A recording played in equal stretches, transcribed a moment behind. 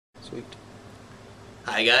Sweet.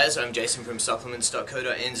 Hi guys, I'm Jason from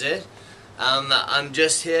Supplements.co.nz. I'm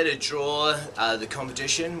just here to draw the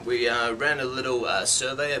competition. We ran a little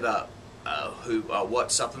survey about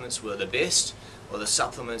what supplements were the best, or the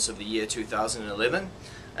supplements of the year 2011.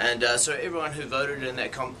 And so everyone who voted in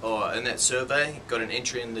that survey got an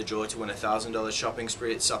entry in the draw to win a $1,000 shopping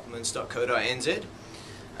spree at Supplements.co.nz.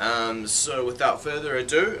 So without further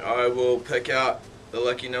ado, I will pick out the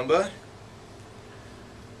lucky number.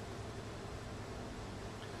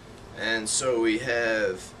 And so we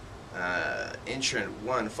have entrant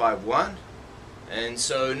 151. And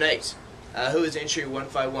so Nate, who is entry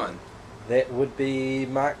 151? That would be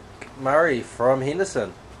Mark Murray from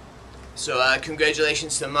Henderson. So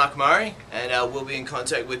congratulations to Mark Murray, and we'll be in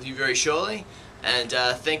contact with you very shortly. And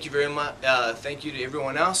thank you very much. Thank you to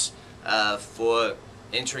everyone else for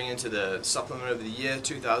entering into the supplement of the year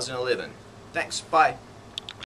 2011. Thanks. Bye.